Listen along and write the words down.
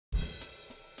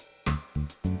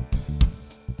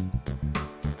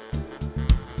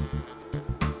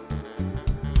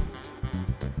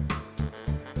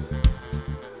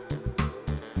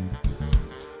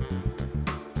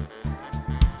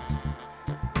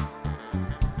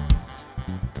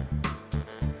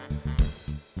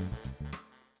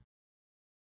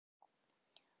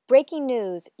Breaking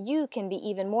news, you can be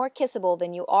even more kissable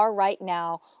than you are right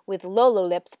now with Lolo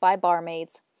Lips by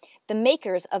Barmaids. The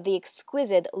makers of the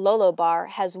exquisite Lolo Bar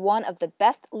has one of the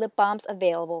best lip balms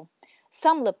available.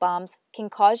 Some lip balms can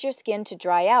cause your skin to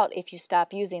dry out if you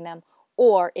stop using them,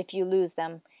 or if you lose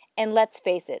them. And let's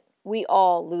face it, we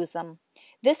all lose them.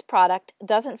 This product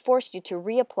doesn't force you to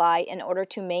reapply in order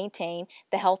to maintain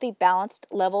the healthy, balanced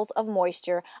levels of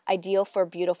moisture ideal for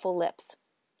beautiful lips.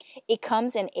 It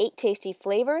comes in 8 tasty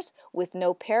flavors with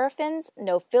no paraffins,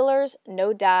 no fillers,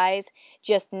 no dyes,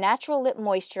 just natural lip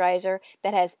moisturizer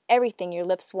that has everything your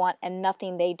lips want and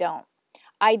nothing they don't.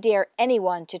 I dare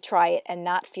anyone to try it and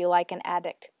not feel like an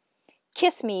addict.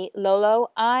 Kiss me, Lolo,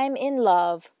 I'm in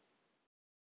love.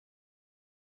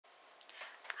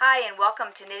 Hi and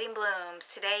welcome to Knitting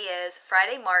Blooms. Today is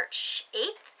Friday, March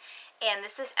 8th, and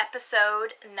this is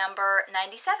episode number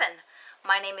 97.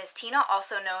 My name is Tina,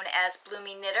 also known as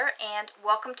Bloomingknitter, and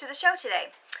welcome to the show today.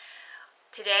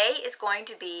 Today is going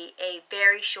to be a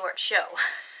very short show.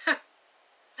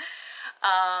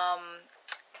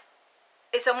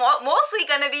 It's mostly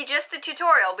going to be just the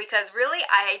tutorial because really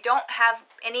I don't have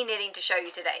any knitting to show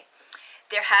you today.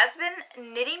 There has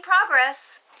been knitting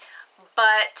progress,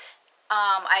 but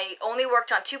I only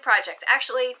worked on 2 projects.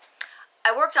 Actually,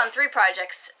 I worked on 3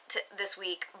 projects this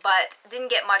week, but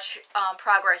didn't get much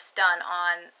progress done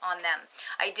on them.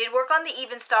 I did work on the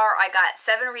Evenstar. I got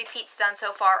 7 repeats done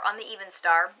so far on the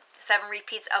Evenstar, 7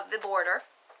 repeats of the border.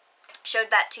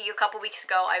 Showed that to you a couple weeks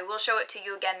ago. I will show it to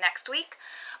you again next week,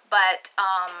 but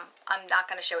I'm not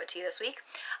going to show it to you this week.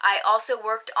 I also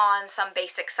worked on some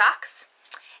basic socks,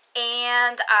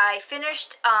 and I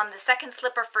finished the second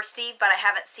slipper for Steve, but I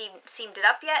haven't seamed it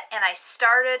up yet, and I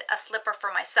started a slipper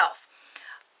for myself.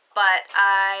 But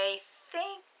I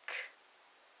think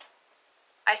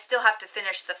I still have to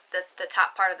finish the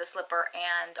top part of the slipper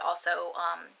and also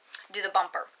do the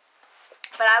bumper.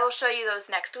 But I will show you those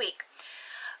next week.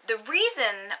 The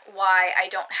reason why I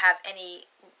don't have any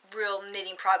real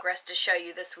knitting progress to show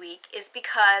you this week is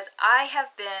because I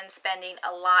have been spending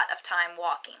a lot of time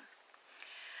walking.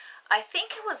 I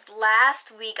think it was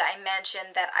last week I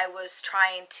mentioned that I was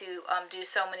trying to do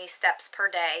so many steps per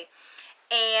day,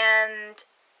 and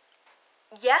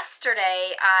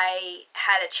yesterday I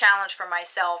had a challenge for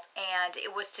myself, and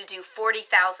it was to do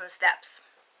 40,000 steps.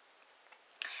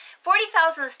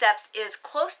 40,000 steps is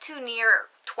close to near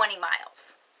 20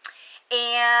 miles.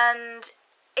 And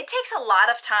it takes a lot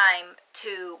of time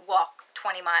to walk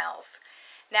 20 miles.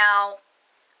 Now,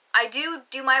 I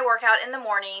do my workout in the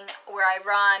morning where I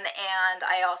run, and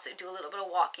I also do a little bit of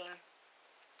walking.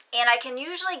 And I can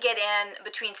usually get in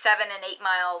between 7 and 8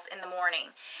 miles in the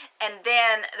morning, and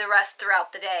then the rest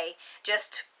throughout the day,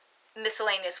 just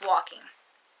miscellaneous walking.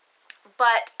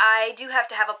 But I do have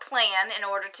to have a plan in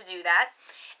order to do that,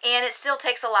 and it still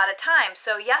takes a lot of time.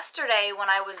 So yesterday when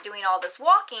I was doing all this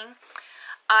walking,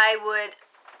 I would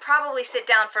probably sit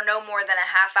down for no more than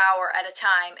a half hour at a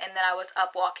time, and then I was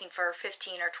up walking for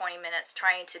 15 or 20 minutes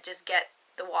trying to just get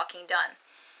the walking done.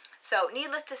 So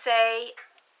needless to say,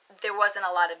 there wasn't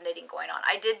a lot of knitting going on.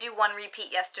 I did do 1 repeat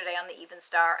yesterday on the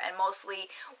Evenstar, and mostly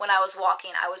when I was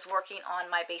walking, I was working on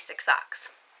my basic socks.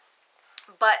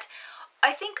 But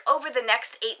I think over the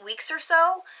next 8 weeks or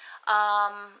so,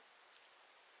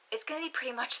 it's going to be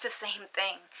pretty much the same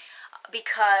thing,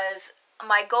 because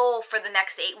my goal for the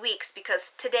next 8 weeks,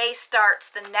 because today starts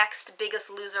the next Biggest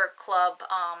Loser Club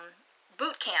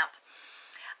boot camp,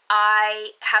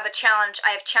 I have a challenge.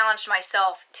 I have challenged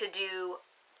myself to do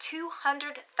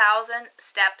 200,000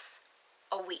 steps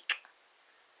a week.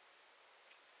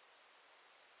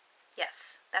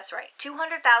 Yes, that's right,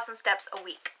 200,000 steps a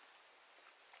week.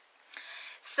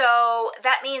 So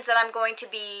that means that I'm going to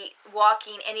be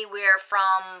walking anywhere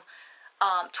from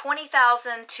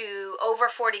 20,000 to over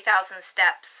 40,000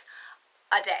 steps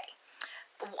a day.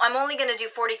 I'm only going to do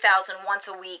 40,000 once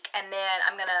a week, and then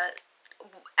I'm going to,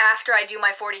 after I do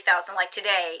my 40,000, like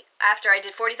today, after I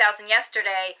did 40,000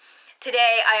 yesterday,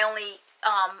 today I only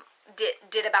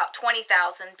did about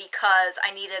 20,000 because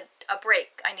I needed a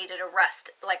break. I needed a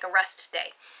rest, like a rest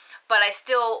day. But I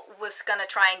still was going to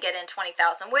try and get in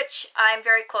 20,000, which I'm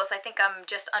very close. I think I'm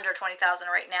just under 20,000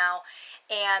 right now,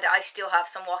 and I still have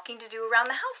some walking to do around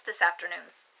the house this afternoon.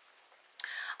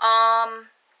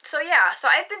 So yeah, so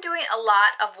I've been doing a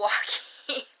lot of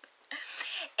walking,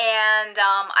 and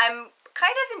I'm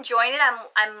kind of enjoying it.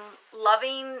 I'm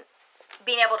loving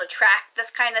being able to track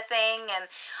this kind of thing, and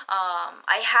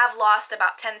I have lost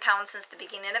about 10 pounds since the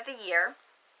beginning of the year,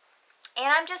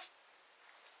 and I'm just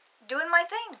doing my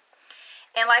thing.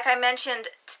 And like I mentioned,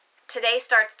 today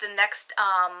starts the next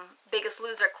Biggest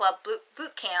Loser Club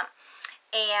boot camp,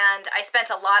 and I spent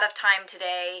a lot of time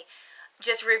today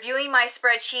just reviewing my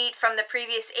spreadsheet from the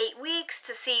previous 8 weeks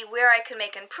to see where I can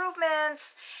make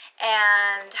improvements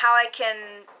and how I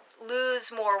can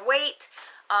lose more weight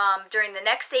during the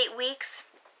next 8 weeks,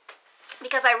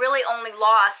 because I really only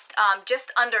lost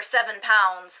just under 7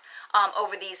 pounds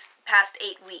over these past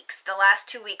 8 weeks. The last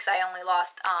 2 weeks I only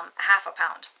lost half a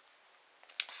pound.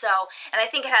 So, and I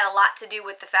think it had a lot to do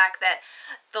with the fact that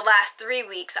the last 3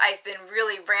 weeks I've been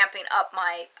really ramping up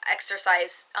my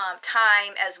exercise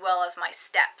time as well as my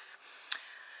steps.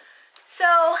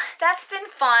 So that's been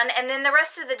fun. And then the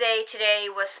rest of the day today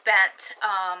was spent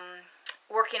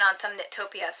working on some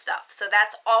Knittopia stuff. So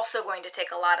that's also going to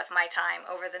take a lot of my time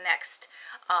over the next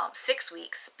 6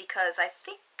 weeks, because I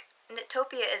think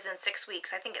Knittopia is in 6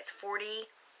 weeks. I think it's 40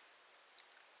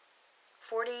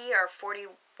 or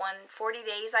 40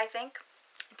 days, I think,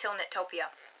 until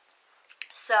Knittopia.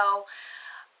 So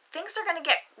things are going to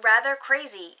get rather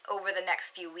crazy over the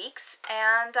next few weeks,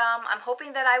 and I'm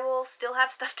hoping that I will still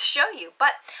have stuff to show you.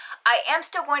 But I am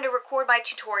still going to record my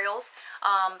tutorials.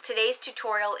 Today's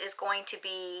tutorial is going to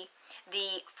be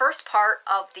the first part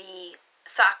of the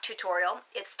sock tutorial.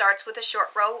 It starts with a short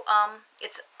row,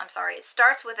 it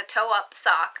starts with a toe-up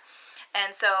sock,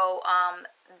 and so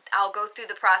I'll go through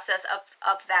the process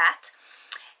of that.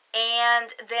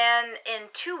 And then in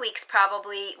 2 weeks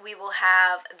probably we will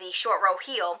have the short row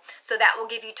heel, so that will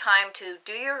give you time to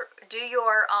do your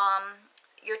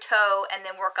toe and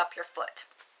then work up your foot.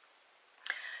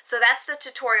 So that's the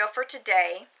tutorial for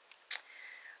today.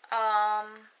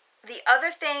 The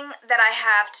other thing that I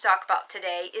have to talk about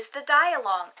today is the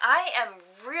dye-along. I am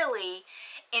really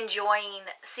enjoying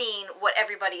seeing what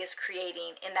everybody is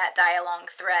creating in that dye-along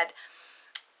thread.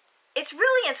 It's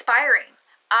really inspiring.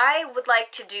 I would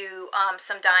like to do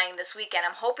some dyeing this weekend.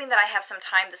 I'm hoping that I have some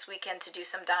time this weekend to do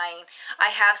some dyeing. I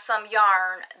have some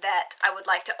yarn that I would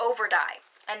like to over dye,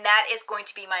 and that is going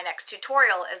to be my next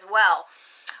tutorial as well.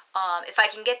 If I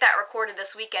can get that recorded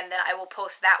this weekend, then I will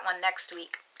post that one next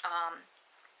week.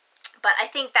 But I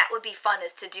think that would be fun,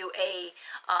 is to do a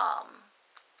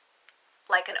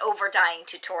like an over dyeing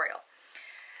tutorial.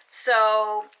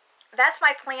 So that's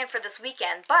my plan for this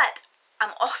weekend. But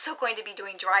I'm also going to be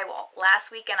doing drywall.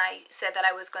 Last weekend I said that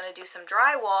I was going to do some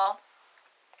drywall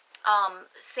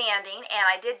sanding, and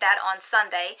I did that on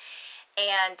Sunday,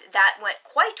 and that went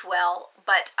quite well,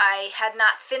 but I had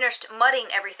not finished mudding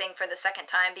everything for the second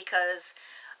time, because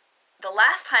the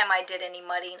last time I did any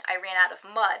mudding I ran out of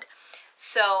mud.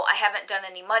 So I haven't done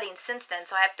any mudding since then,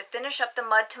 so I have to finish up the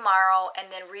mud tomorrow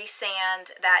and then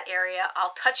resand that area.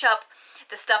 I'll touch up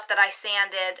the stuff that I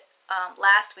sanded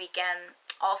last weekend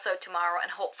also tomorrow,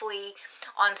 and hopefully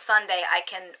on Sunday I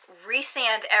can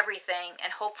resand everything,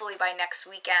 and hopefully by next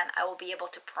weekend I will be able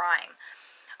to prime.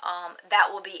 That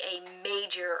will be a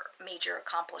major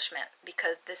accomplishment,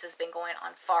 because this has been going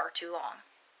on far too long.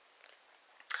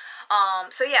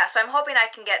 So yeah, so I'm hoping I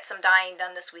can get some dyeing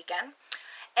done this weekend.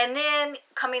 And then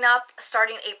coming up,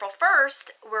 starting April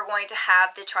 1st, we're going to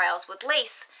have the Trials with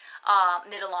Lace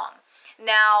knit along.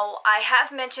 Now, I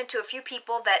have mentioned to a few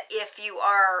people that if you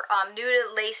are new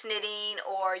to lace knitting,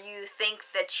 or you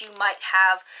think that you might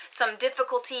have some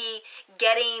difficulty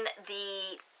getting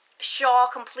the shawl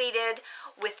completed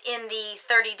within the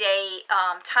 30-day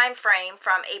time frame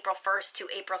from April 1st to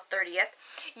April 30th,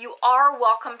 you are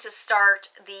welcome to start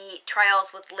the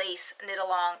Trials with Lace knit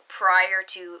along prior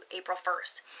to April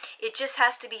 1st. It just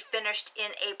has to be finished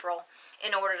in April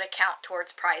in order to count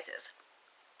towards prizes.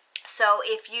 So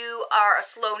if you are a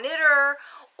slow knitter,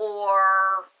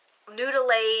 or new to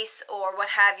lace, or what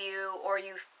have you, or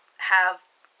you have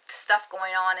stuff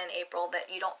going on in April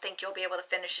that you don't think you'll be able to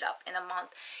finish it up in a month,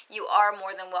 you are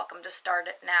more than welcome to start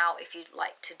it now if you'd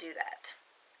like to do that.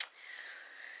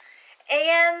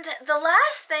 And the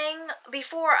last thing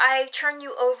before I turn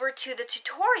you over to the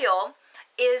tutorial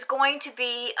is going to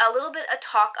be a little bit of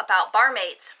talk about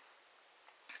barmaids.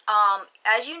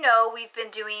 As you know, we've been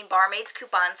doing barmaids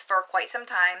coupons for quite some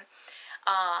time,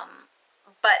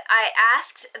 but I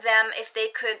asked them if they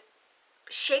could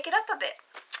shake it up a bit.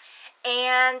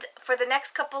 And for the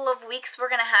next couple of weeks, we're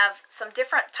going to have some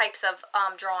different types of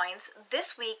drawings.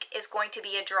 This week is going to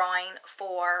be a drawing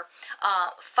for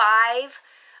 5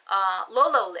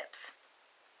 Lolo lips.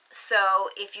 So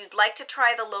if you'd like to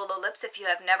try the Lolo lips, if you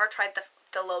have never tried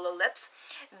the Lolo lips,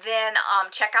 then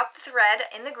check out the thread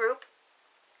in the group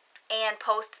and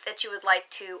post that you would like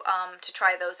to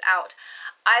try those out.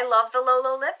 I love the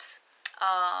Lolo lips.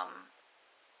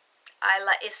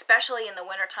 Especially in the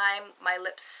wintertime, my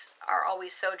lips are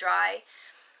always so dry.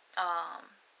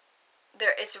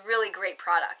 It's a really great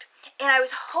product. And I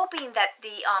was hoping that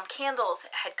the candles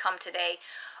had come today,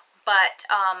 but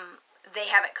they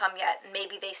haven't come yet.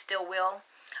 Maybe they still will,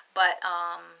 but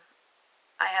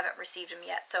I haven't received them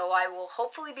yet. So I will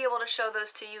hopefully be able to show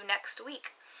those to you next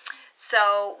week.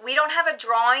 So we don't have a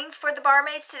drawing for the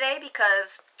barmaids today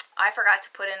because I forgot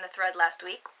to put in the thread last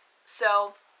week.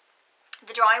 So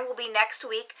the drawing will be next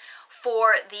week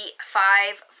for the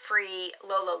 5 free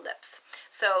Lolo lips.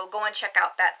 So go and check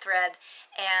out that thread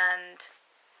and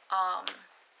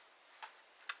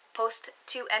post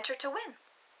to enter to win.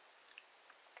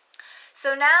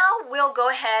 So now we'll go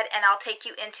ahead and I'll take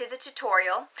you into the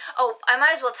tutorial. Oh, I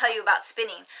might as well tell you about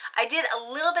spinning. I did a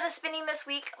little bit of spinning this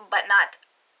week, but not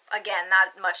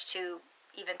much to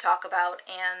even talk about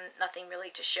and nothing really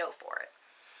to show for it.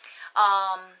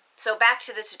 So back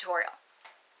to the tutorial.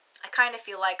 I kind of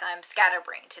feel like I'm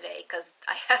scatterbrained today because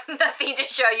I have nothing to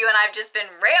show you and I've just been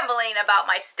rambling about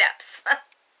my steps.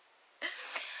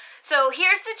 So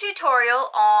here's the tutorial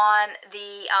on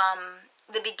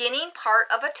the beginning part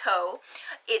of a toe.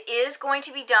 It is going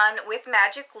to be done with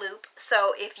magic loop,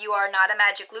 so if you are not a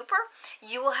magic looper,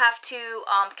 you will have to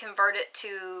convert it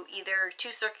to either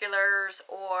 2 circulars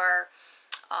or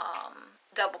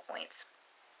double points.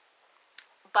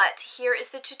 But here is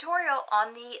the tutorial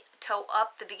on the toe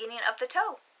up, the beginning of the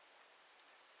toe.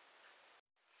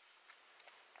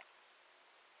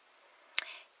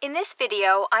 In this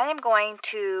video, I am going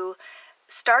to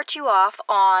start you off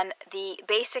on the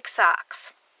basic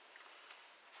socks.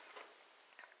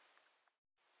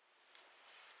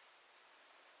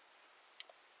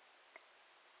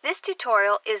 This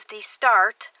tutorial is the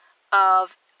start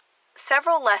of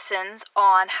several lessons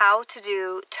on how to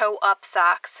do toe-up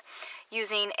socks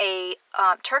using a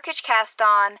Turkish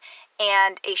cast-on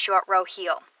and a short row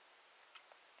heel.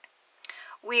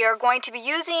 We are going to be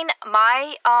using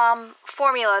my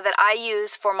formula that I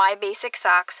use for my basic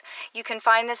socks. You can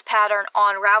find this pattern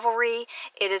on Ravelry.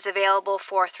 It is available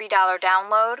for a $3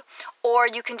 download, or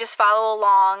you can just follow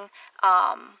along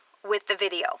with the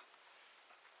video.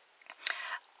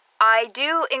 I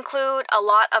do include a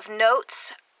lot of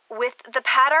notes with the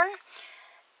pattern,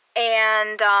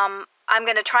 and I'm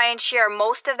going to try and share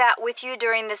most of that with you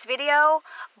during this video,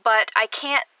 but I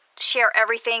can't share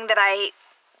everything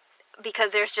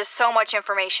because there's just so much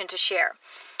information to share.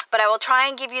 But I will try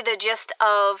and give you the gist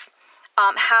of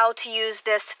how to use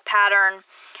this pattern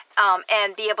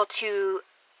and be able to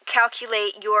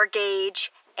calculate your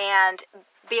gauge and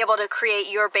be able to create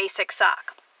your basic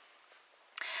sock.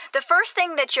 The first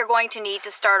thing that you're going to need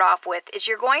to start off with is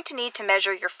you're going to need to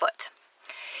measure your foot.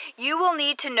 You will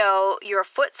need to know your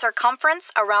foot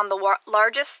circumference around the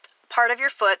largest part of your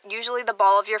foot, usually the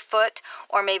ball of your foot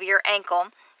or maybe your ankle,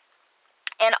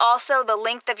 and also the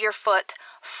length of your foot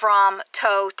from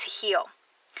toe to heel.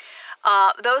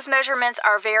 Those measurements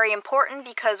are very important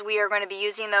because we are going to be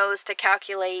using those to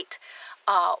calculate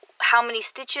how many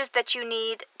stitches that you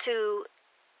need to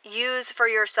use for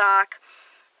your sock,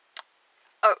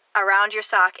 around your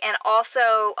sock, and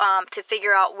also to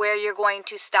figure out where you're going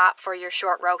to stop for your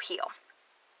short row heel.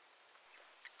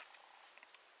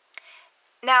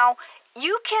 Now,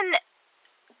 you can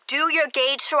do your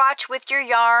gauge swatch with your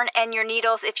yarn and your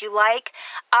needles if you like.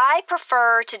 I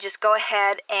prefer to just go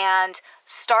ahead and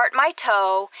start my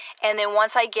toe, and then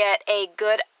once I get a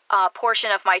good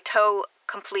portion of my toe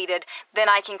completed, then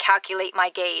I can calculate my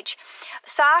gauge.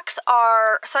 Socks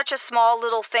are such a small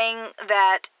little thing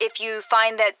that if you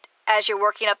find that as you're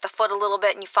working up the foot a little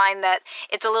bit and you find that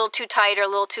it's a little too tight or a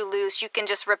little too loose, you can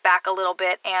just rip back a little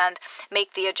bit and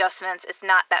make the adjustments. It's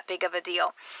not that big of a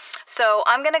deal. So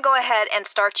I'm going to go ahead and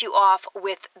start you off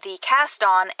with the cast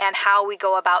on and how we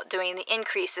go about doing the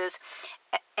increases,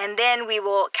 and then we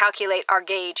will calculate our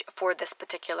gauge for this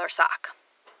particular sock.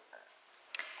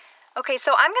 Okay,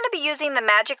 so I'm going to be using the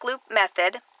magic loop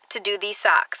method to do these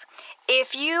socks.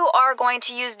 If you are going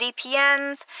to use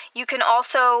DPNs, you can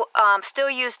also still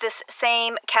use this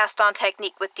same cast-on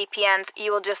technique with DPNs.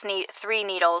 You will just need 3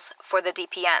 needles for the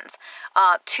DPNs,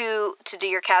 2 to do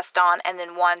your cast-on and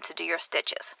then 1 to do your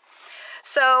stitches.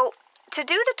 So to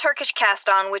do the Turkish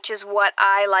cast-on, which is what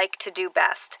I like to do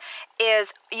best,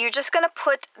 is you're just going to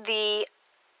put the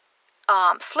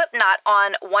slip knot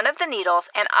on one of the needles,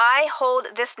 and I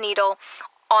hold this needle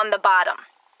on the bottom.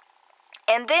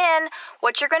 And then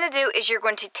what you're going to do is you're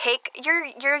going to take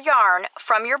your yarn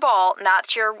from your ball, not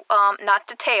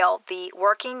the tail, the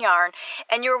working yarn,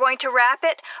 and you're going to wrap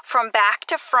it from back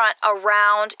to front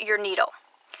around your needle.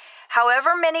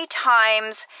 However many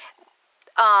times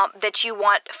that you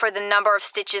want for the number of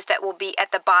stitches that will be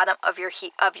at the bottom of your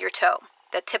toe,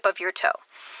 the tip of your toe.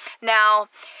 Now,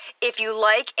 if you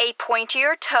like a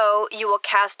pointier toe, you will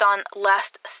cast on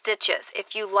less stitches.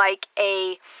 If you like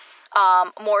a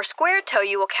more square toe,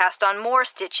 you will cast on more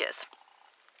stitches.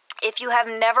 If you have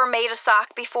never made a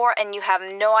sock before and you have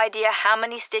no idea how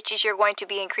many stitches you're going to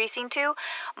be increasing to,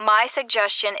 my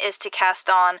suggestion is to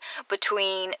cast on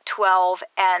between 12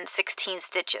 and 16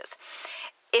 stitches.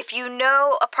 If you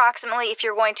know approximately if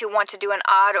you're going to want to do an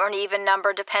odd or an even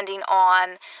number depending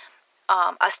on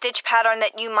a stitch pattern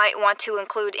that you might want to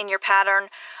include in your pattern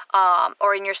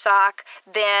or in your sock,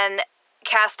 then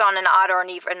cast on an odd or an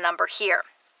even number here.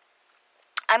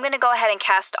 I'm going to go ahead and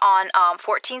cast on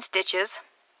 14 stitches.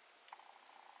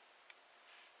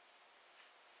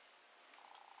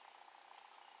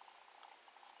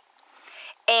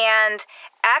 And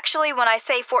actually, when I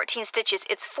say 14 stitches,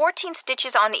 it's 14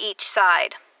 stitches on each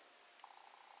side.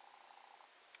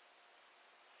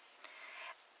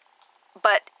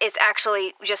 But it's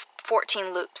actually just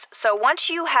 14 loops. So once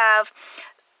you have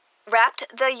wrapped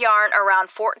the yarn around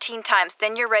 14 times,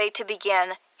 then you're ready to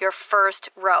begin your first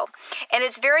row. And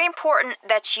it's very important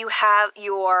that you have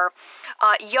your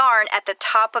yarn at the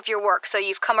top of your work. So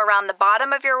you've come around the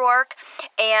bottom of your work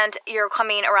and you're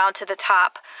coming around to the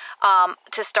top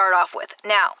to start off with.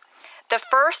 Now, the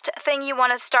first thing you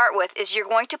want to start with is you're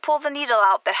going to pull the needle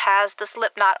out that has the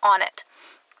slip knot on it.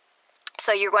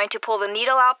 So you're going to pull the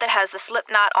needle out that has the slip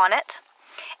knot on it,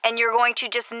 and you're going to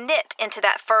just knit into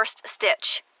that first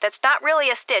stitch. That's not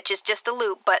really a stitch, it's just a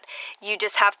loop, but you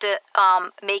just have to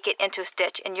make it into a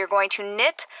stitch. And you're going to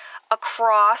knit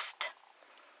across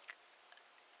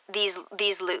these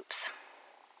loops.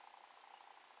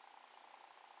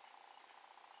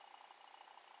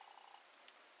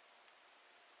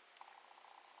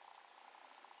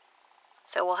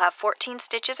 So we'll have 14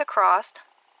 stitches across.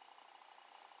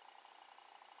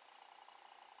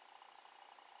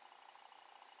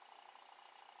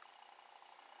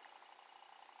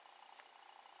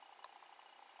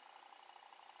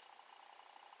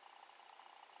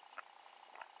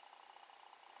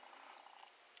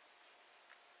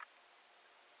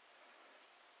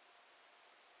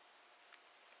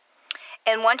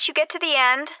 And once you get to the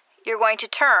end, you're going to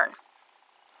turn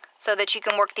so that you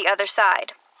can work the other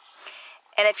side.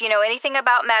 And if you know anything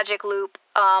about magic loop,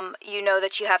 you know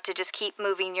that you have to just keep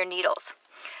moving your needles.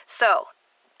 So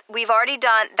we've already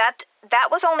done that. That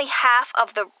was only half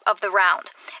of the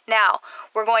round. Now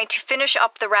we're going to finish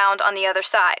up the round on the other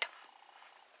side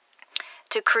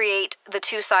to create the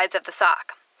two sides of the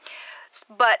sock.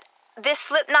 But this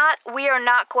slip knot, we are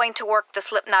not going to work the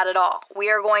slip knot at all. We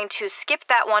are going to skip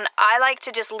that one. I like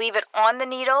to just leave it on the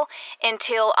needle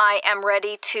until I am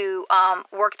ready to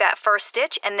work that first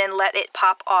stitch, and then let it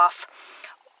pop off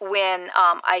when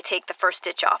I take the first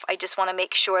stitch off. I just want to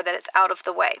make sure that it's out of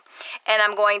the way. And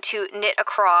I'm going to knit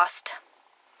across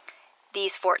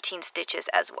these 14 stitches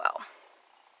as well.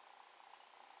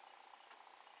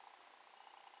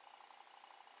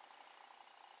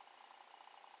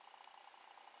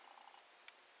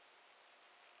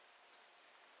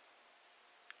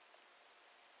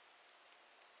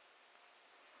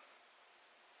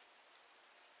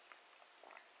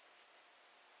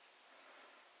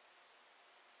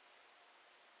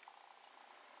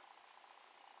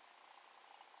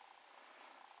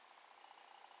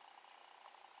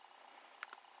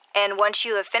 And once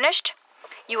you have finished,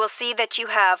 you will see that you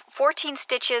have 14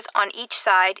 stitches on each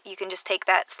side. You can just take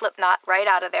that slip knot right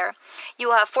out of there. You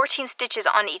will have 14 stitches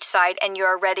on each side, and you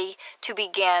are ready to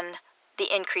begin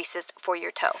the increases for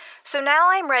your toe. So now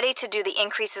I'm ready to do the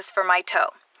increases for my toe.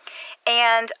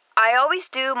 And I always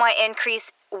do my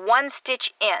increase one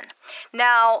stitch in.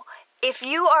 Now, if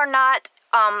you are not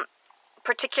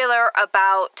particular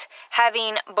about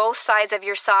having both sides of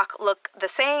your sock look the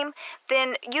same,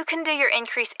 then you can do your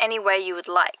increase any way you would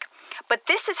like. But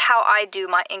this is how I do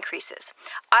my increases.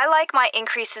 I like my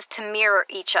increases to mirror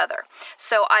each other.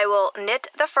 So I will knit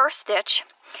the first stitch,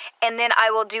 and then I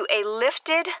will do a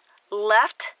lifted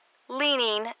left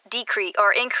leaning decrease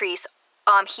or increase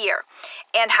here.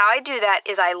 And how I do that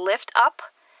is I lift up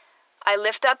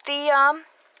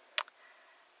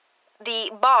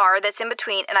the bar that's in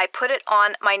between, and I put it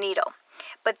on my needle.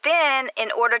 But then,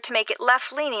 in order to make it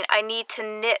left leaning, I need to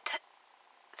knit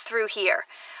through here.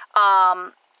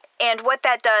 And what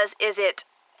that does is it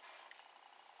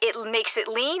makes it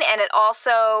lean, and it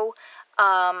also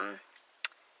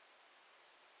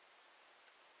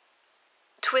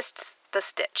twists the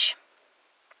stitch.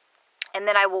 And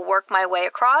then I will work my way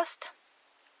across.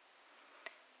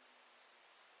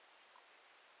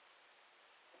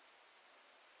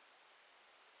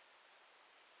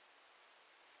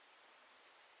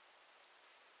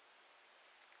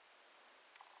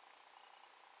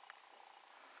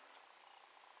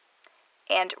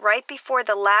 And right before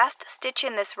the last stitch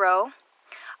in this row,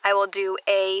 I will do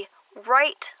a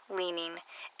right leaning,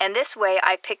 and this way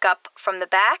I pick up from the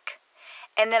back,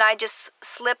 and then I just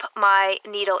slip my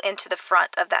needle into the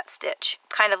front of that stitch,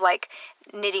 kind of like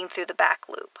knitting through the back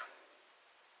loop.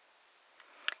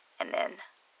 And then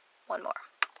one more,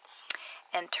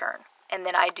 and turn. And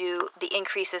then I do the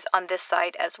increases on this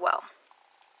side as well.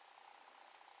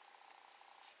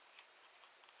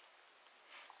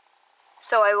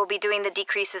 So I will be doing the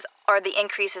decreases or the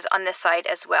increases on this side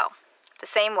as well. The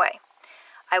same way.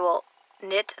 I will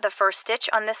knit the first stitch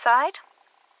on this side,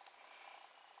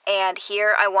 and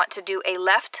here I want to do a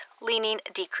left leaning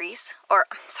decrease, or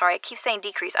sorry, I keep saying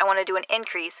decrease. I want to do an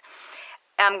increase.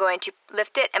 I'm going to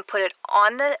lift it and put it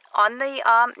on the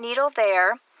needle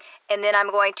there, and then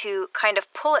I'm going to kind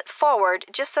of pull it forward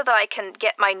just so that I can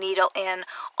get my needle in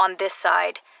on this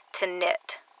side to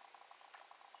knit.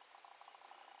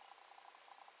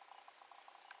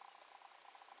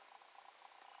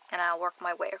 And I'll work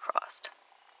my way across.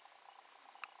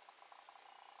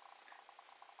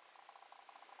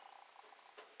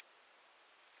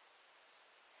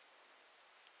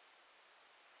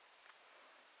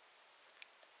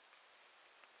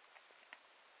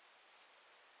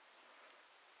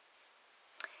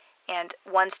 And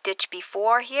one stitch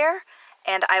before here,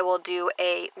 and I will do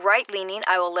a right leaning.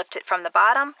 I will lift it from the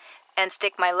bottom and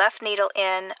stick my left needle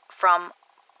in from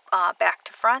back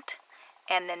to front,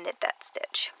 and then knit that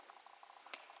stitch.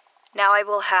 Now I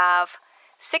will have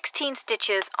 16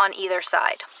 stitches on either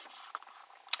side.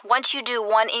 Once you do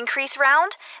one increase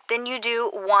round, then you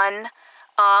do one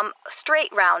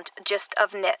straight round just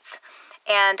of knits.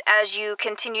 And as you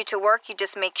continue to work, you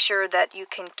just make sure that you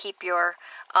can keep your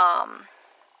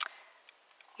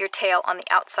tail on the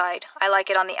outside. I like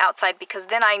it on the outside because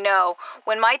then I know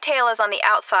when my tail is on the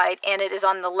outside and it is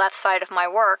on the left side of my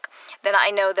work, then I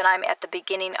know that I'm at the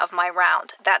beginning of my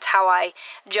round. That's how I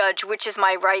judge which is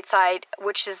my right side,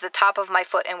 which is the top of my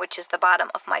foot, and which is the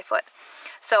bottom of my foot.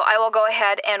 So I will go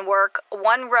ahead and work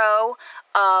one row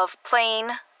of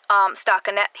plain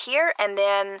stockinette here, and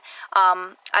then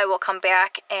I will come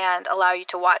back and allow you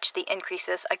to watch the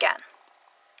increases again.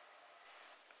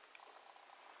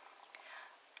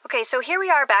 Okay, so here we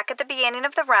are back at the beginning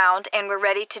of the round, and we're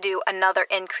ready to do another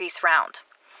increase round.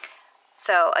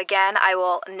 So again, I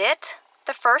will knit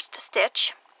the first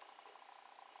stitch.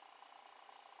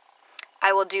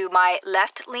 I will do my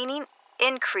left leaning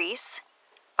increase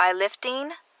by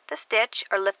lifting the stitch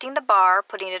or lifting the bar,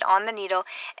 putting it on the needle,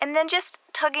 and then just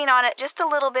tugging on it just a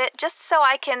little bit, just so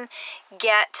I can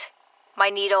get my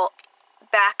needle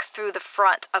back through the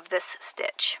front of this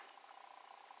stitch.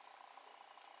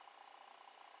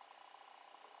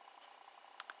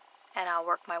 And I'll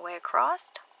work my way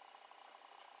across.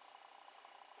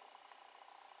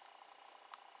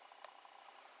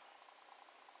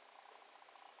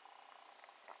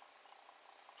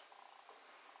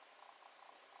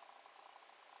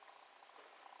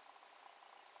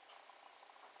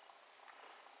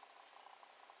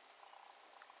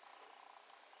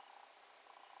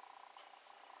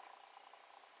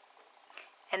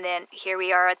 And then here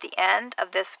we are at the end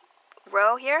of this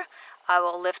row here. I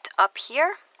will lift up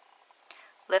here,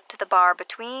 lift the bar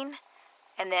between,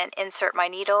 and then insert my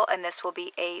needle, and this will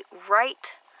be a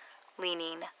right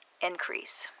leaning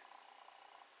increase.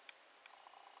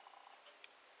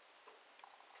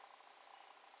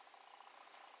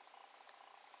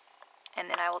 And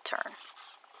then I will turn.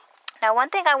 Now, one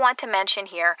thing I want to mention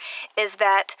here is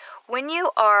that when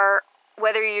you are,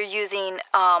 whether you're using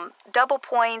double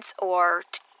points or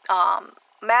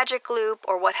magic loop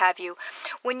or what have you,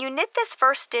 when you knit this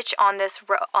first stitch on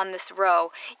this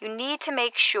row, you need to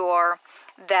make sure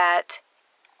that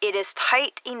it is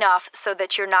tight enough so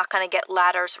that you're not going to get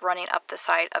ladders running up the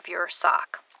side of your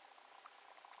sock.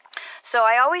 So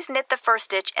I always knit the first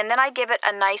stitch, and then I give it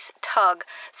a nice tug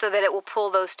so that it will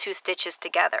pull those two stitches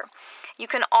together. You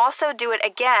can also do it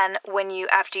again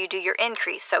after you do your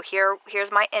increase. So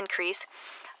here's my increase.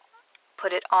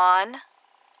 Put it on,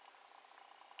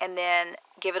 and then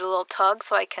give it a little tug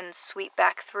so I can sweep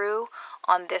back through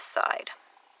on this side.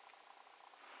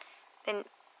 Then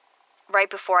right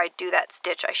before I do that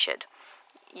stitch, I should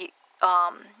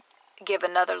give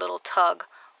another little tug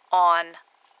on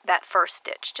that first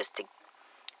stitch just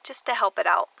to help it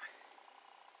out.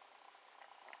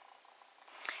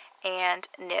 And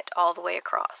knit all the way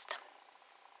across.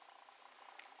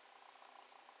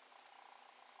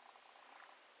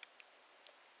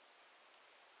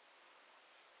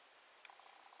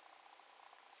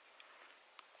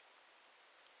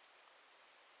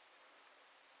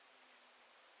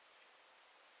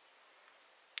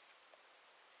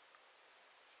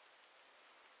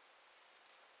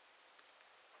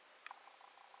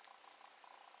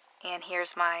 And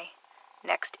here's my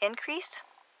next increase.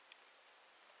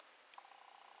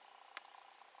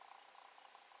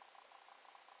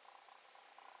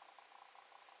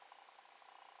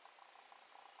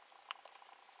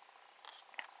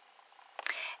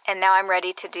 And now I'm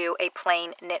ready to do a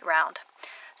plain knit round.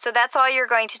 So that's all you're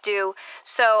going to do.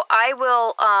 So I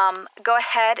will go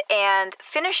ahead and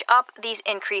finish up these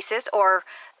increases, or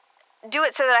do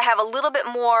it so that I have a little bit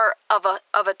more of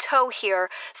a toe here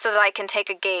so that I can take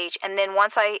a gauge. And then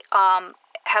once I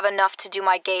have enough to do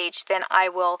my gauge, then I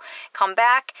will come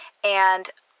back and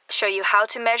show you how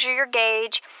to measure your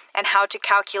gauge and how to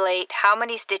calculate how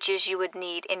many stitches you would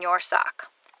need in your sock.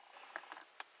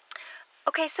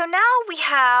 Okay, so now we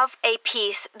have a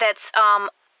piece that's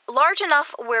large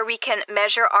enough where we can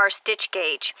measure our stitch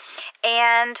gauge.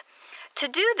 And to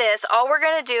do this, all we're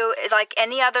going to do is, like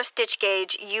any other stitch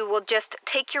gauge, you will just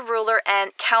take your ruler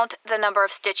and count the number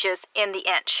of stitches in the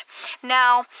inch.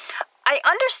 Now, I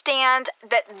understand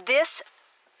that this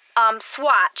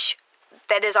swatch,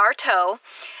 that is our toe,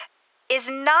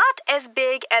 is not as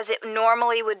big as it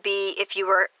normally would be if you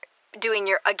were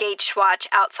doing a gauge swatch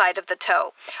outside of the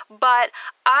toe. But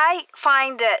I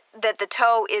find that the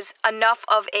toe is enough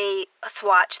of a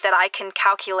swatch that I can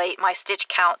calculate my stitch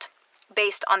count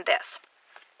based on this.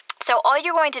 So all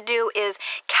you're going to do is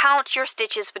count your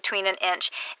stitches between an inch.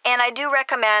 And I do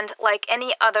recommend, like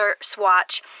any other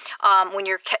swatch, when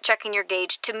you're checking your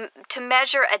gauge, to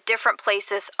measure at different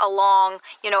places along,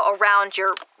 around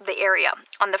the area.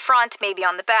 On the front, maybe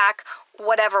on the back,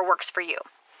 whatever works for you.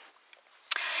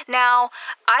 Now,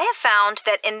 I have found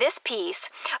that in this piece,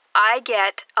 I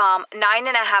get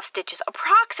 9.5 stitches,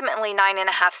 approximately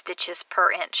 9.5 stitches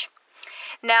per inch.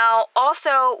 Now,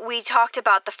 also, we talked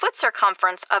about the foot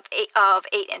circumference of 8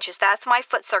 inches. That's my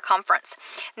foot circumference.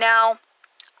 Now,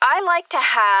 I like to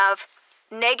have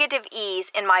negative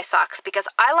ease in my socks because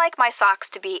I like my socks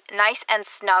to be nice and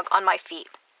snug on my feet.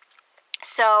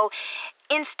 So,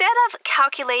 instead of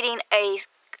calculating a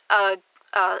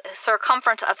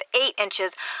circumference of 8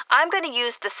 inches, I'm going to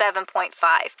use the 7.5.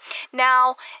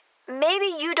 Now, maybe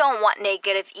you don't want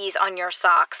negative ease on your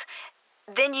socks.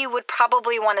 Then you would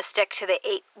probably want to stick to the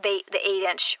 8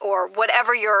 inch or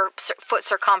whatever your foot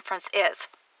circumference is.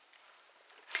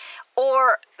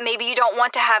 Or maybe you don't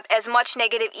want to have as much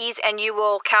negative ease and you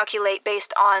will calculate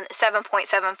based on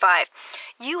 7.75.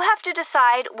 You have to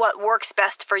decide what works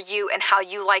best for you and how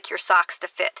you like your socks to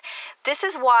fit. This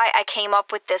is why I came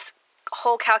up with this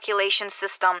whole calculation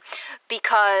system,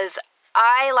 because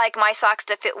I like my socks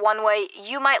to fit one way.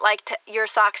 You might like your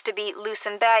socks to be loose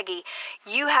and baggy.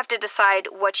 You have to decide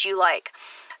what you like.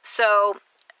 So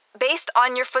based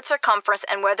on your foot circumference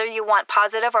and whether you want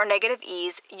positive or negative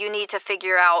ease, you need to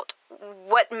figure out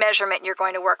what measurement you're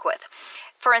going to work with.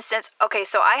 For instance, okay,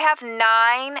 so I have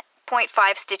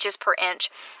 9.5 stitches per inch,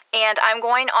 and I'm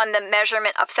going on the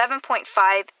measurement of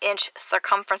 7.5 inch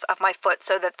circumference of my foot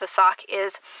so that the sock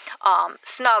is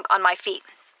snug on my feet.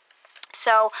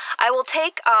 So I will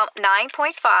take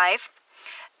 9.5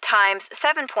 times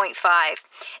 7.5,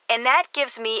 and that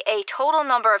gives me a total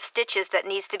number of stitches that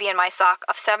needs to be in my sock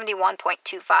of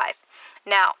 71.25.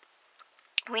 Now,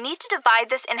 we need to divide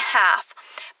this in half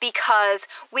because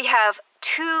we have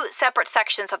two separate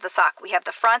sections of the sock. We have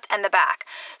the front and the back.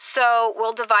 So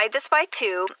we'll divide this by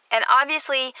 2, and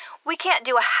obviously we can't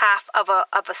do a half of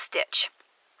a stitch.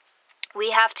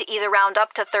 We have to either round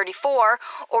up to 34,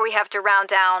 or we have to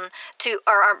round up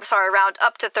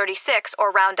to 36,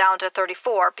 or round down to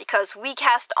 34, because we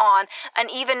cast on an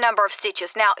even number of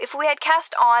stitches. Now, if we had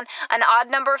cast on an odd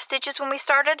number of stitches when we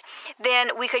started,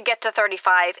 then we could get to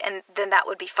 35, and then that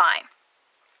would be fine.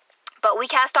 But we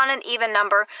cast on an even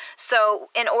number,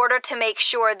 so in order to make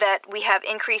sure that we have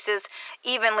increases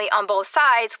evenly on both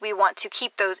sides, we want to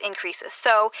keep those increases.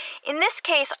 So in this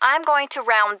case, I'm going to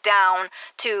round down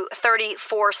to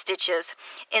 34 stitches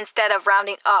instead of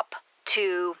rounding up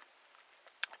to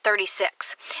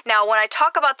 36. Now, when I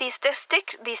talk about these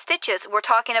stitches, we're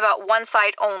talking about one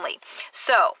side only.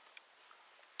 So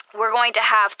we're going to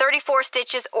have 34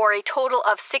 stitches, or a total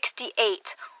of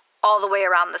 68 all the way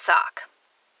around the sock.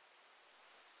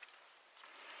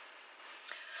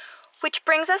 Which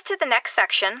brings us to the next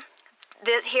section.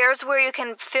 Here's where you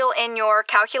can fill in your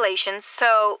calculations.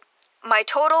 So my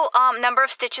total number of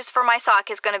stitches for my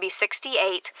sock is going to be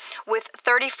 68, with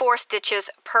 34 stitches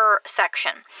per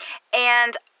section.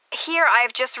 And here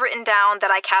I've just written down that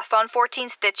I cast on 14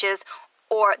 stitches,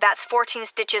 or that's 14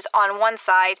 stitches on one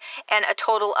side and a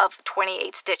total of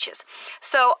 28 stitches.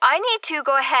 So I need to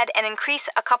go ahead and increase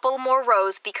a couple more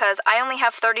rows because I only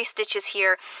have 30 stitches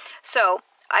here. So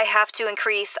I have to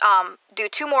increase, do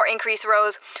 2 more increase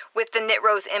rows with the knit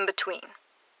rows in between.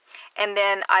 and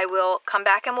then I will come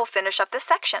back and we'll finish up this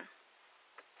section.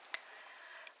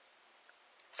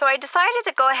 So I decided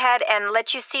to go ahead and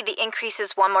let you see the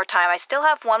increases one more time. I still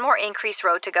have one more increase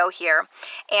row to go here,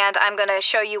 and I'm going to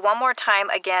show you one more time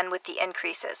again with the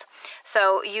increases.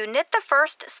 So you knit the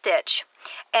first stitch,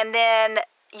 and then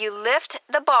you lift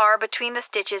the bar between the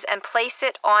stitches and place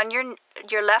it on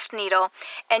your left needle,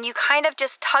 and you kind of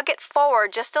just tug it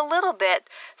forward just a little bit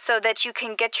so that you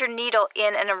can get your needle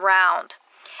in and around.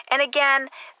 And again,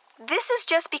 this is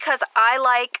just because I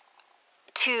like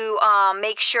to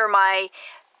make sure my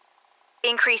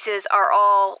increases are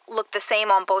all look the same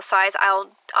on both sides.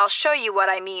 I'll show you what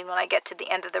I mean when I get to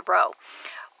the end of the row.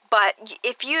 But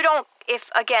if you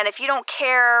don't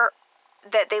care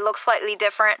that they look slightly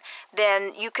different,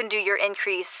 then you can do your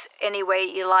increase any way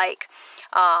you like.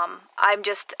 I'm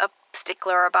just a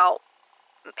stickler about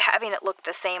having it look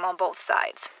the same on both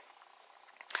sides.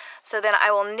 So then I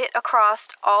will knit across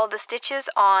all the stitches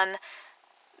on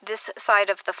this side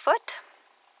of the foot.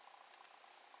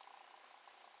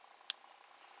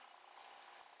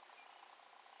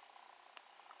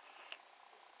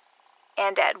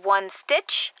 And at one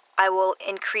stitch, I will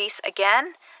increase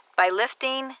again by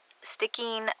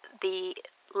sticking the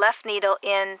left needle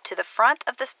into the front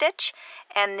of the stitch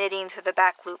and knitting through the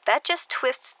back loop. That just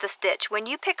twists the stitch. When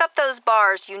you pick up those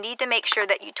bars, you need to make sure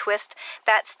that you twist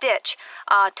that stitch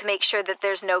to make sure that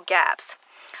there's no gaps.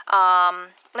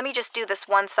 Let me just do this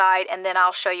one side, and then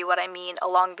I'll show you what I mean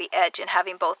along the edge and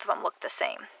having both of them look the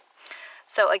same.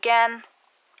 So again,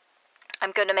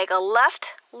 I'm going to make a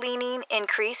left leaning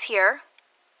increase here.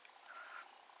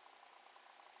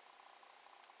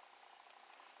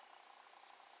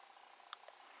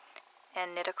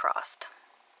 And knit across.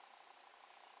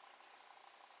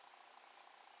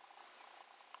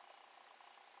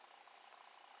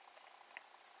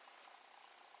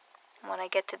 When I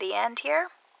get to the end here,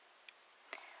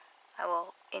 I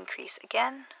will increase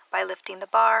again by lifting the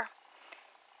bar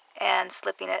and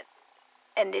slipping it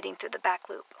and knitting through the back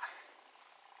loop.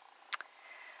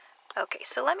 Okay,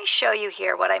 so let me show you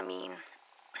here what I mean.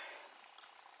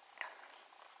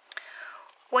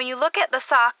 When you look at the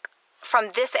sock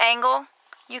from this angle,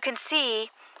 you can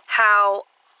see how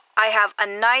I have a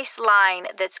nice line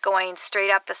that's going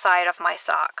straight up the side of my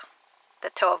sock,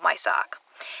 the toe of my sock.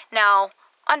 Now,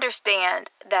 understand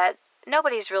that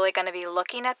nobody's really going to be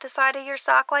looking at the side of your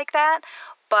sock like that,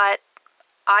 but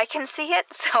I can see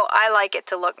it, so I like it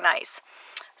to look nice.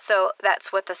 So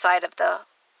that's what the side of the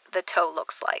toe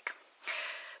looks like.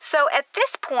 So at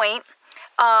this point,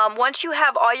 once you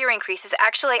have all your increases,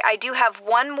 actually I do have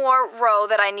one more row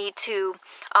that I need to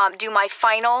do my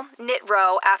final knit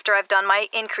row after I've done my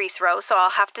increase row, so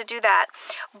I'll have to do that.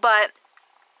 But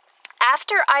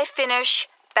after I finish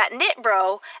that knit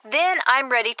row, then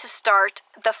I'm ready to start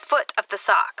the foot of the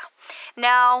sock.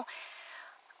 Now,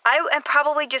 I am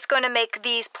probably just going to make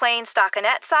these plain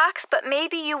stockinette socks, but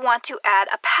maybe you want to add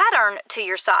a pattern to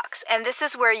your socks, and this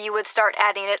is where you would start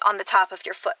adding it on the top of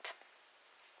your foot.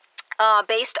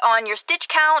 Based on your stitch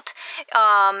count,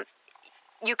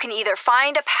 you can either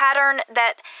find a pattern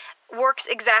that works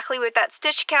exactly with that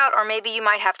stitch count, or maybe you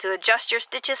might have to adjust your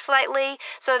stitches slightly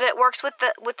so that it works with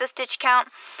the stitch count.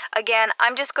 Again,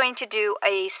 I'm just going to do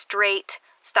a straight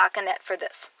stockinette for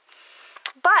this.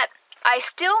 But I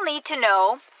still need to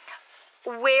know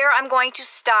where I'm going to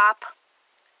stop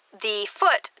the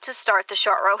foot to start the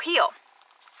short row heel.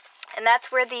 And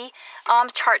that's where the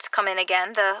charts come in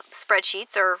again, the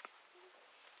spreadsheets or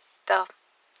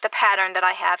the pattern that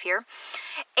I have here.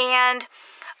 And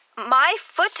my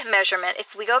foot measurement,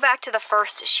 if we go back to the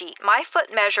first sheet, my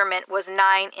foot measurement was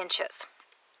 9 inches.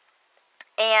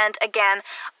 And again,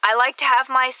 I like to have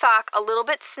my sock a little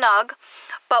bit snug,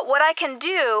 but what I can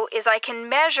do is I can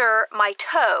measure my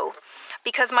toe,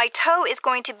 because my toe is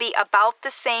going to be about the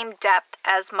same depth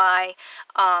as my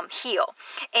heel.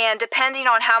 And depending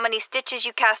on how many stitches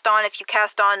you cast on, if you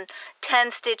cast on 10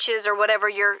 stitches or whatever,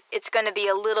 it's going to be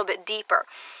a little bit deeper.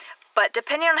 But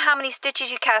depending on how many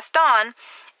stitches you cast on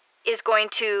is going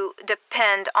to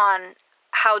depend on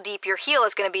how deep your heel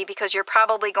is going to be, because you're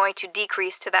probably going to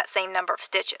decrease to that same number of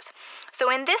stitches. So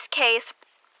in this case,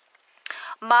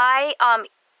 my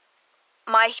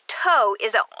toe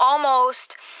is at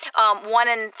almost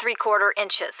 1 3/4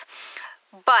 inches.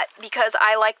 But because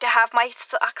I like to have my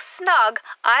socks snug,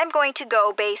 I'm going to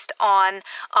go based on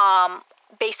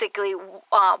basically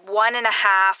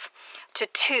 1.5 to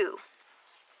 2.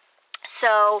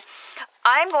 So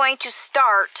I'm going to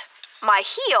start my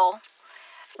heel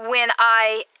when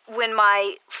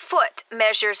my foot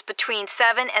measures between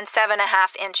 7 and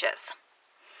 7.5 inches.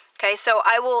 Okay, so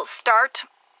I will start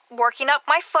working up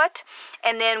my foot,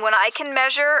 and then when I can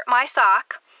measure my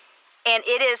sock, and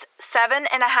it is 7 to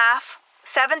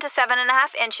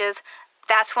 7.5 inches,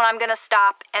 that's when I'm going to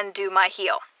stop and do my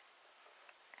heel.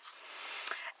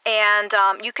 And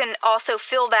you can also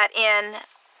fill that in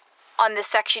on this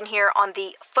section here on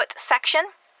the foot section.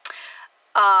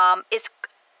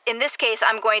 In this case,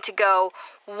 I'm going to go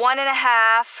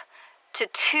 1.5 to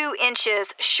 2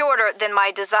 inches shorter than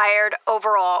my desired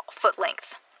overall foot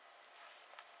length.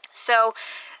 So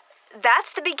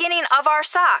that's the beginning of our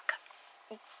sock.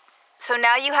 So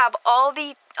now you have all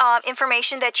the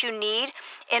information that you need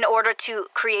in order to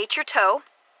create your toe,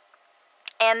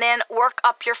 and then work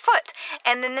up your foot.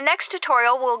 And then the next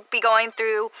tutorial we'll be going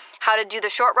through how to do the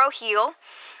short row heel,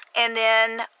 and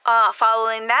then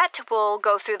following that we'll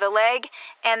go through the leg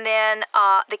and then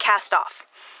the cast off.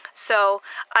 So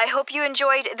I hope you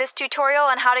enjoyed this tutorial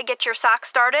on how to get your sock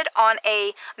started on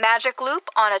a magic loop,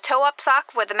 on a toe up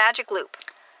sock with a magic loop.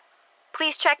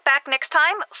 Please check back next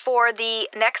time for the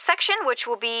next section, which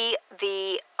will be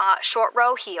the short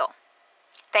row heel.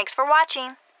 Thanks for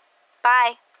watching.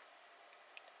 Bye.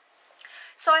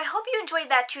 So I hope you enjoyed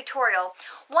that tutorial.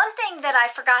 One thing that I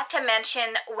forgot to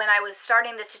mention when I was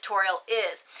starting the tutorial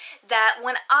is that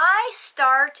when I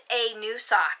start a new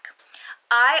sock,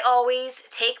 I always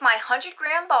take my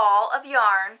 100-gram ball of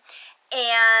yarn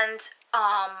and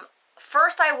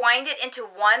first I wind it into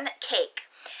one cake.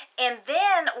 And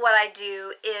then what I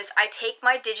do is I take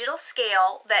my digital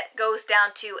scale that goes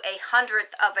down to a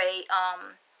hundredth of a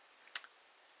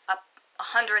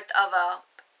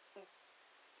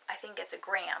I think it's a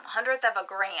gram, 100th of a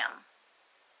gram.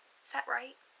 Is that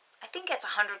right? I think it's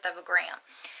 100th of a gram.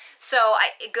 So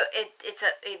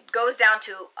it goes down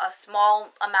to a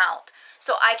small amount,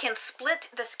 so I can split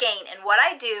the skein. And what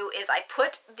I do is I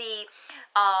put the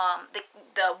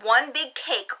one big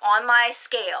cake on my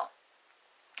scale,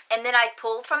 and then I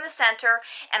pull from the center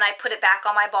and I put it back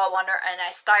on my ball winder and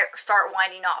I start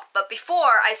winding off. But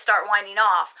before I start winding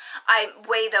off, I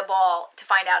weigh the ball to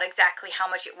find out exactly how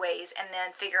much it weighs and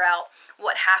then figure out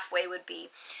what halfway would be.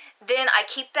 Then I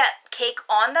keep that cake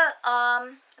on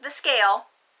the scale,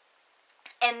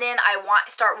 and then I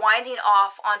start winding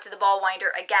off onto the ball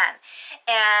winder again.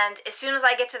 And as soon as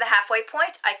I get to the halfway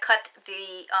point, I cut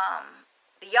the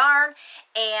yarn,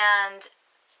 and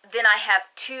then I have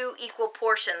 2 equal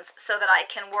portions so that I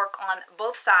can work on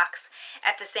both socks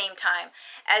at the same time.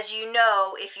 As you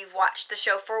know, if you've watched the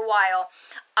show for a while,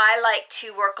 I like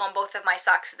to work on both of my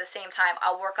socks at the same time.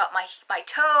 I'll work up my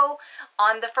toe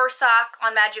on the first sock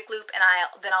on magic loop, and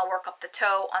then I'll work up the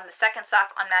toe on the second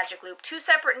sock on magic loop. 2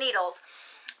 separate needles,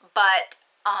 but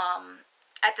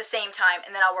at the same time.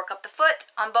 And then I'll work up the foot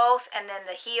on both, and then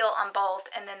the heel on both,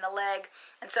 and then the leg,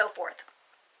 and so forth.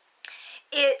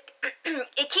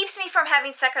 It keeps me from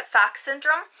having second sock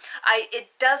syndrome. It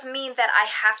does mean that I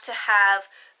have to have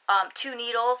 2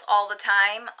 needles all the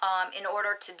time in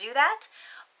order to do that,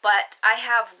 but I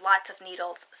have lots of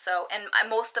needles, and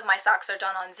most of my socks are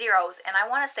done on zeros, and I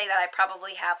want to say that I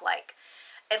probably have like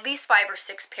at least 5 or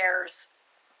 6 pairs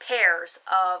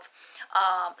of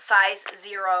size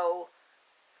 0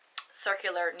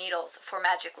 circular needles for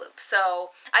magic loop.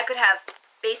 So I could have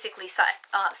basically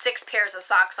 6 pairs of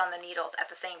socks on the needles at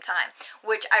the same time,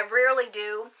 which I rarely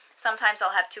do. Sometimes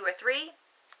I'll have 2 or 3,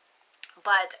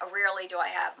 but rarely do I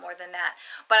have more than that.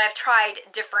 But I've tried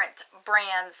different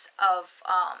brands of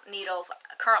needles.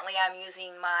 Currently I'm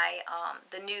using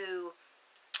the new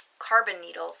carbon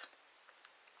needles,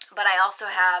 but I also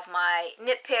have my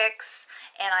Knit Picks,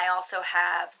 and I also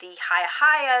have the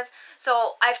Hayas.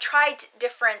 So I've tried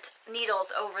different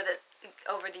needles over the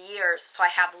years, so I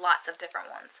have lots of different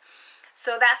ones.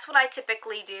 So that's what I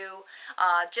typically do,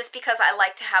 just because I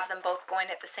like to have them both going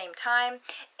at the same time.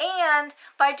 And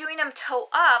by doing them toe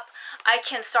up, I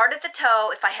can start at the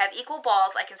toe. If I have equal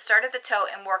balls, I can start at the toe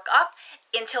and work up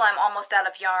until I'm almost out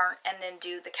of yarn, and then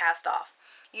do the cast off.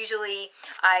 Usually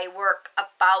I work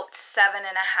about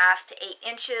 7.5 to 8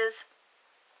 inches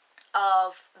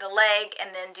of the leg,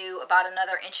 and then do about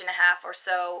another 1.5 inches or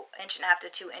so, 1.5 to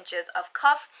 2 inches of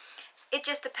cuff. It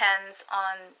just depends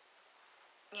on,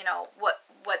 you know, what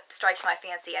strikes my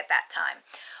fancy at that time.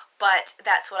 But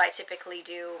that's what I typically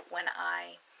do when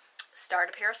I start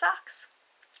a pair of socks.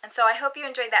 And so I hope you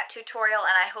enjoyed that tutorial,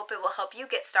 and I hope it will help you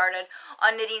get started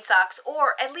on knitting socks,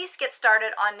 or at least get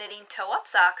started on knitting toe-up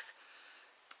socks.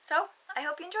 So I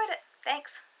hope you enjoyed it.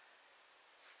 Thanks.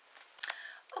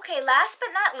 Okay, last but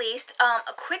not least,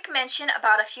 a quick mention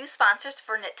about a few sponsors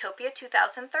for Knittopia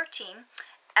 2013.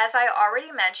 As I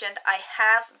already mentioned, I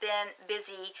have been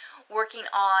busy working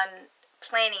on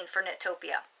planning for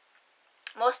Knittopia.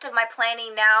 Most of my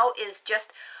planning now is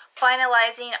just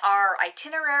finalizing our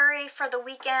itinerary for the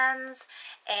weekends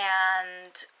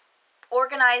and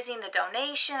organizing the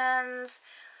donations,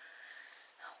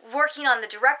 working on the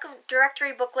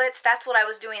directory booklets. That's what I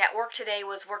was doing at work today,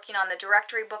 was working on the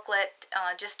directory booklet,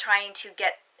 just trying to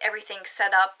get everything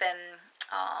set up and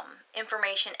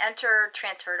information entered,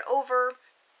 transferred over,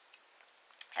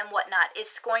 and whatnot.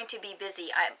 It's going to be busy.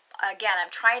 I'm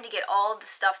trying to get all of the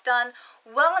stuff done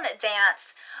well in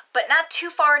advance, but not too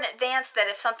far in advance that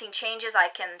if something changes, I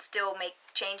can still make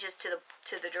changes to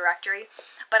the directory.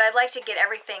 But I'd like to get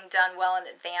everything done well in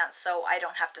advance so I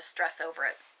don't have to stress over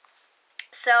it.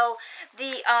 So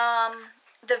the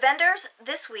vendors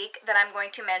this week that I'm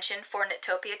going to mention for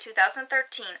Knittopia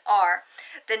 2013 are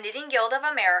the Knitting Guild of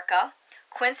America,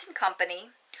 Quince & Company,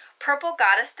 Purple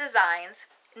Goddess Designs,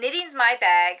 Knitting's My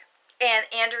Bag, and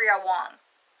Andrea Wong.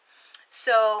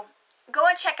 So go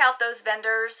and check out those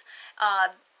vendors.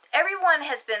 Everyone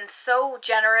has been so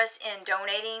generous in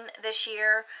donating this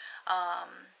year.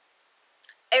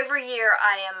 Every year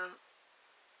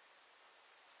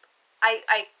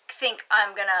I think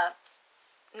I'm gonna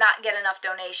not get enough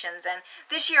donations, and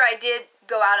this year I did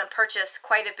go out and purchase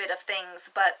quite a bit of things,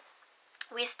 but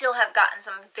we still have gotten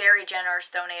some very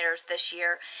generous donators this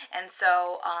year, and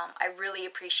so I really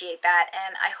appreciate that,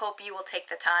 and I hope you will take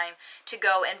the time to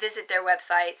go and visit their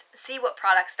websites, see what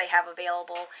products they have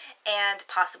available, and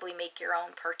possibly make your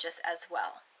own purchase as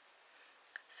well.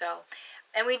 So,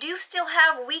 and we do still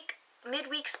have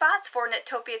midweek spots for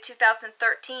Knittopia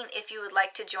 2013 if you would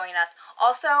like to join us.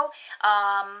 Also,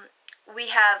 we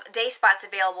have day spots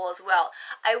available as well.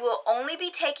 I will only be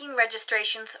taking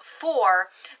registrations for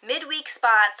midweek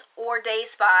spots or day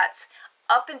spots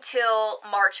up until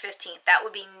March 15th. That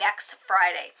would be next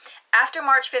Friday. After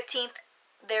March 15th,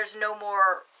 there's no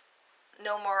more,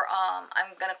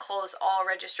 I'm going to close all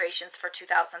registrations for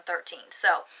 2013.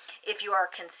 So if you are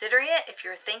considering it, if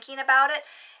you're thinking about it,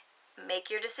 make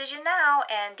your decision now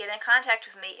and get in contact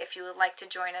with me if you would like to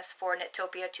join us for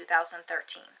Knittopia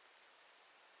 2013.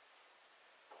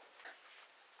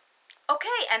 Okay,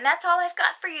 and that's all I've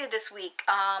got for you this week.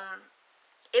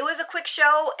 It was a quick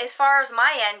show as far as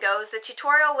my end goes. The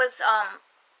tutorial was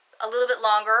a little bit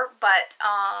longer, but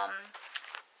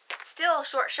still a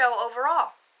short show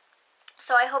overall.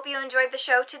 So I hope you enjoyed the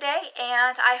show today,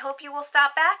 and I hope you will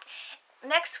stop back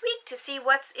next week to see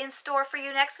what's in store for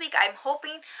you next week. I'm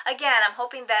hoping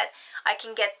that I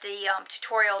can get the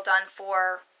tutorial done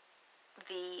for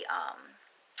the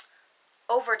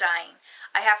overdying.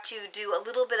 I have to do a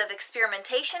little bit of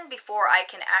experimentation before I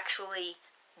can actually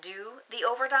do the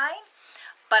overdying,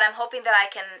 but I'm hoping that I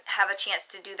can have a chance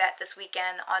to do that this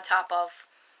weekend on top of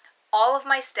all of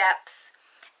my steps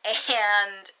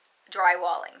and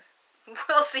drywalling.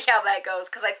 We'll see how that goes,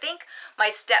 because I think my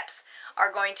steps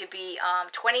are going to be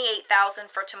 28,000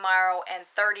 for tomorrow and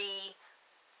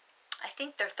I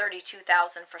think they're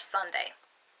 32,000 for Sunday.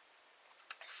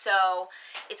 So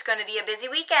it's going to be a busy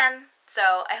weekend.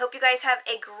 So I hope you guys have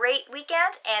a great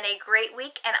weekend and a great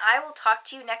week, and I will talk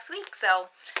to you next week. So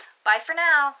bye for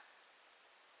now.